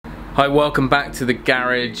Hi, welcome back to the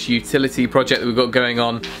garage utility project that we've got going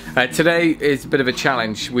on. Today is a bit of a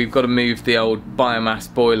challenge. We've got to move the old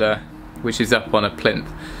biomass boiler which is up on a plinth.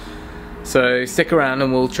 So stick around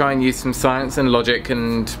and we'll try and use some science and logic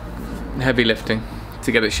and heavy lifting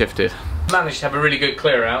to get it shifted. Managed to have a really good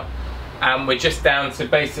clear out and we're just down to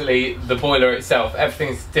basically the boiler itself.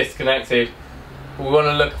 Everything's disconnected. We want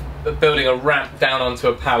to look at building a ramp down onto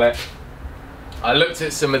a pallet. I looked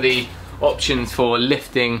at some of the options for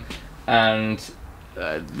lifting and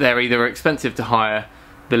they're either expensive to hire,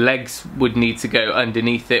 the legs would need to go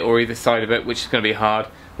underneath it or either side of it, which is going to be hard.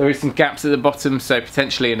 There is some gaps at the bottom, so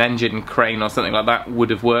potentially an engine crane or something like that would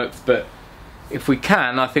have worked, but if we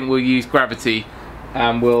can, I think we'll use gravity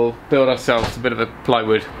and we'll build ourselves a bit of a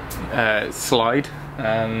plywood slide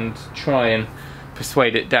and try and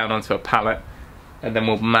persuade it down onto a pallet, and then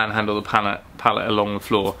we'll manhandle the pallet along the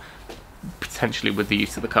floor, potentially with the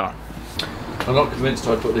use of the car. I'm not convinced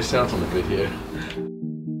I'd put this out on the video.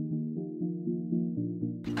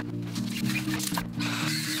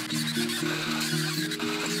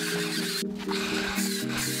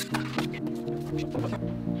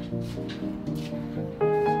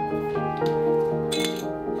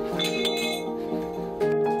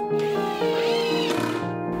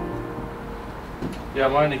 Yeah,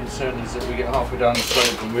 my only concern is that we get halfway down the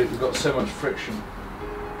slope and we've got so much friction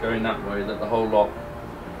going that way that the whole lot,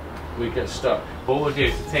 we get stuck. What we'll do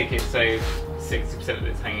is to take it so 60% of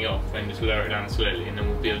it's hanging off, then just lower it down slowly and then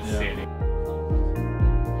we'll be able to see it.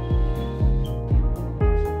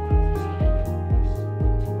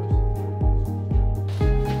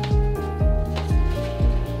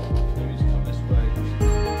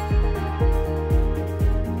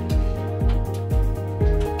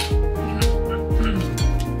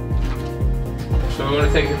 So we want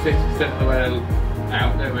to take it 50% of the way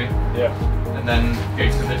out, don't we? Yeah. And then go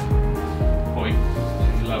to this point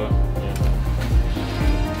and lower.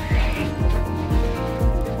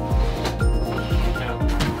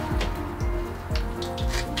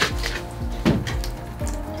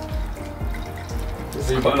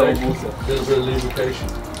 There's a lubrication.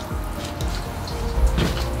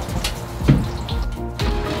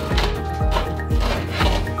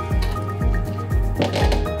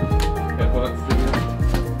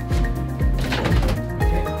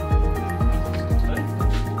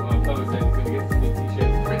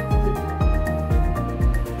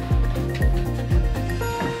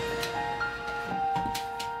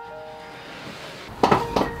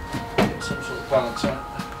 Some sort of balance on it.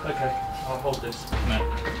 Okay, I'll hold this. No.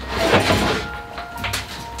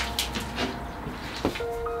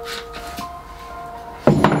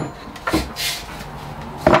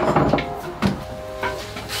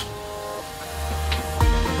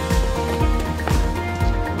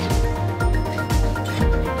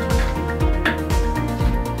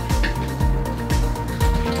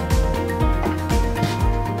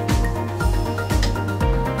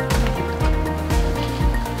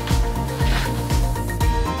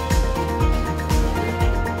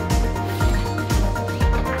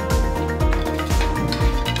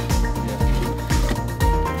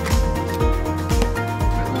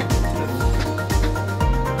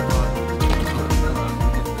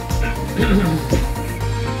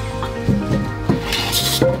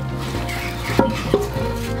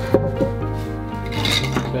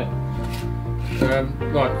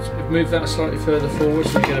 Right, move that slightly further forward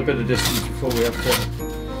so we get a bit of distance before we have to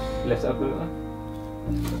Lift it up a little.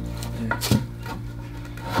 Yeah.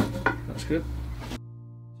 That's good.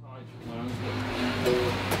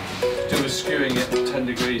 Do a skewing it at 10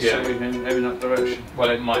 degrees so we can aim in that direction. Well,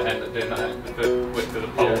 it might end up doing that with the width of the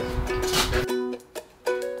pole.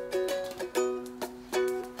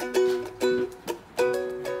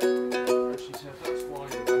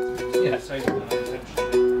 Yeah. Save that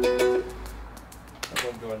intentionally. That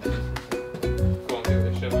won't go underneath. Go on, give it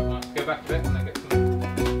a shove. Right. Go back a bit and then get some.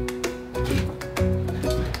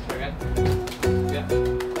 Try again. Yeah.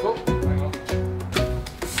 Oh, hang on.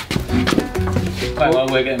 Right, well,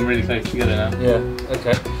 we're getting really close together now. Yeah,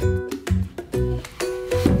 okay.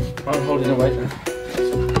 I'm holding the weight now.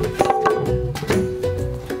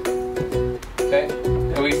 Okay.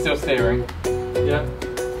 Are we still steering? Yeah.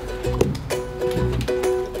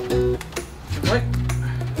 Right.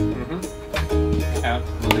 Out.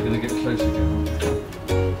 Well, they're going to get close again.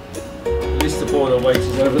 At least the boiler weight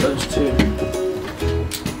is over those two.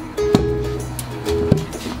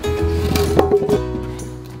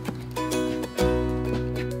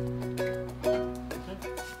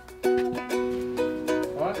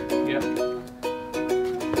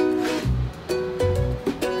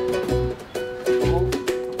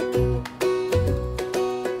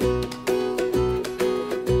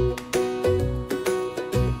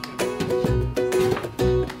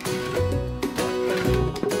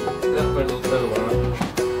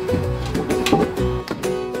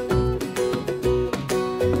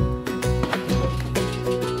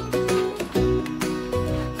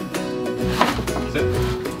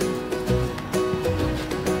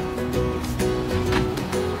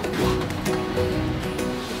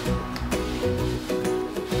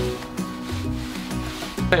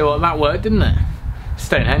 you what, that worked, didn't it?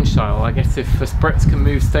 Stonehenge style. I guess if us Brits can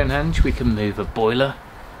move Stonehenge, we can move a boiler.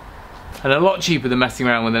 And a lot cheaper than messing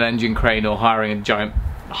around with an engine crane or hiring a giant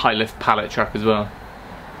high lift pallet truck as well.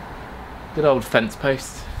 Good old fence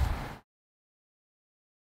posts.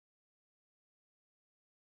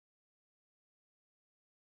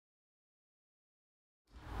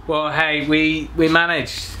 Well, hey, we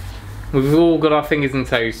managed. We've all got our fingers and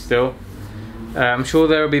toes still. I'm sure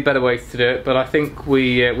there will be better ways to do it, but I think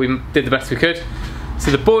we did the best we could. So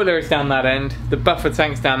the boiler is down that end, the buffer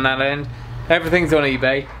tank's down that end, everything's on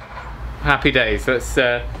eBay. Happy days. Let's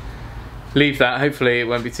leave that. Hopefully it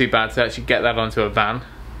won't be too bad to actually get that onto a van.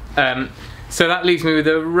 So that leaves me with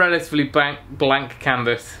a relatively blank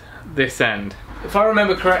canvas this end. If I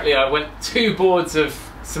remember correctly, I went 2 boards of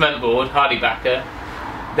cement board, Hardy Backer,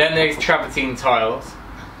 then these travertine tiles,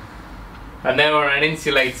 and they were an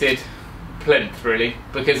insulated plinth really,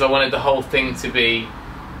 because I wanted the whole thing to be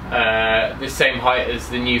the same height as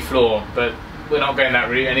the new floor, but we're not going that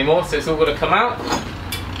route anymore, so it's all got to come out.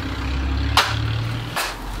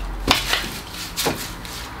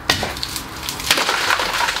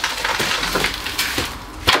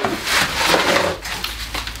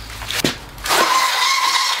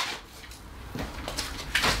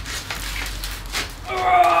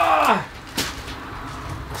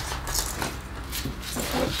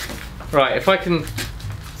 Right, if I can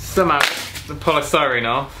somehow get the polystyrene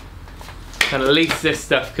off, then at least this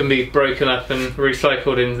stuff can be broken up and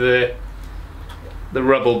recycled into the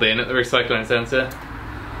rubble bin at the recycling centre.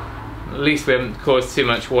 At least we haven't caused too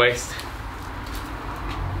much waste.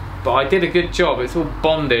 But I did a good job, it's all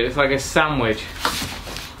bonded, it's like a sandwich.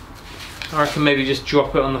 I reckon maybe just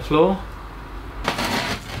drop it on the floor.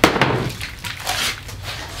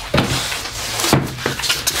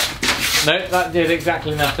 No, that did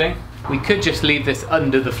exactly nothing. We could just leave this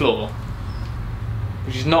under the floor,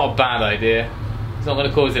 which is not a bad idea. It's not going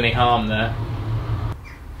to cause any harm there.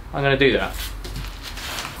 I'm going to do that.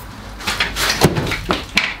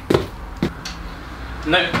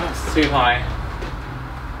 No, that's too high.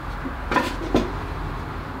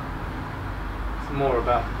 It's more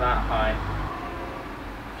about that high.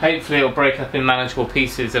 Hopefully it'll break up in manageable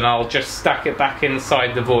pieces and I'll just stack it back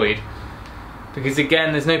inside the void. Because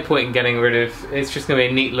again, there's no point in getting rid of, it's just going to be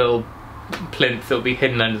a neat little plinth that'll be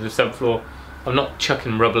hidden under the subfloor. I'm not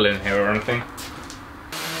chucking rubble in here or anything.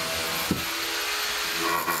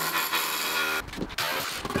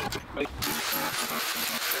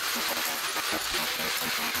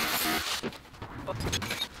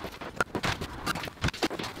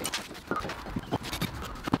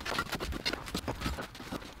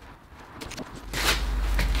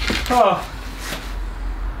 Oh,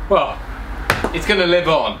 well, it's going to live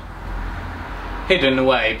on. Hidden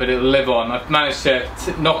away, but it'll live on. I've managed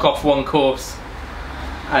to knock off one course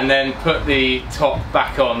and then put the top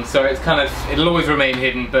back on, so it's kind of, it'll always remain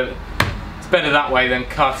hidden, but it's better that way than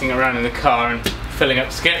carting around in the car and filling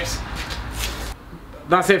up skips.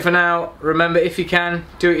 That's it for now. Remember, if you can,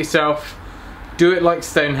 do it yourself. Do it like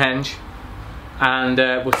Stonehenge, and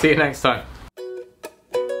we'll see you next time.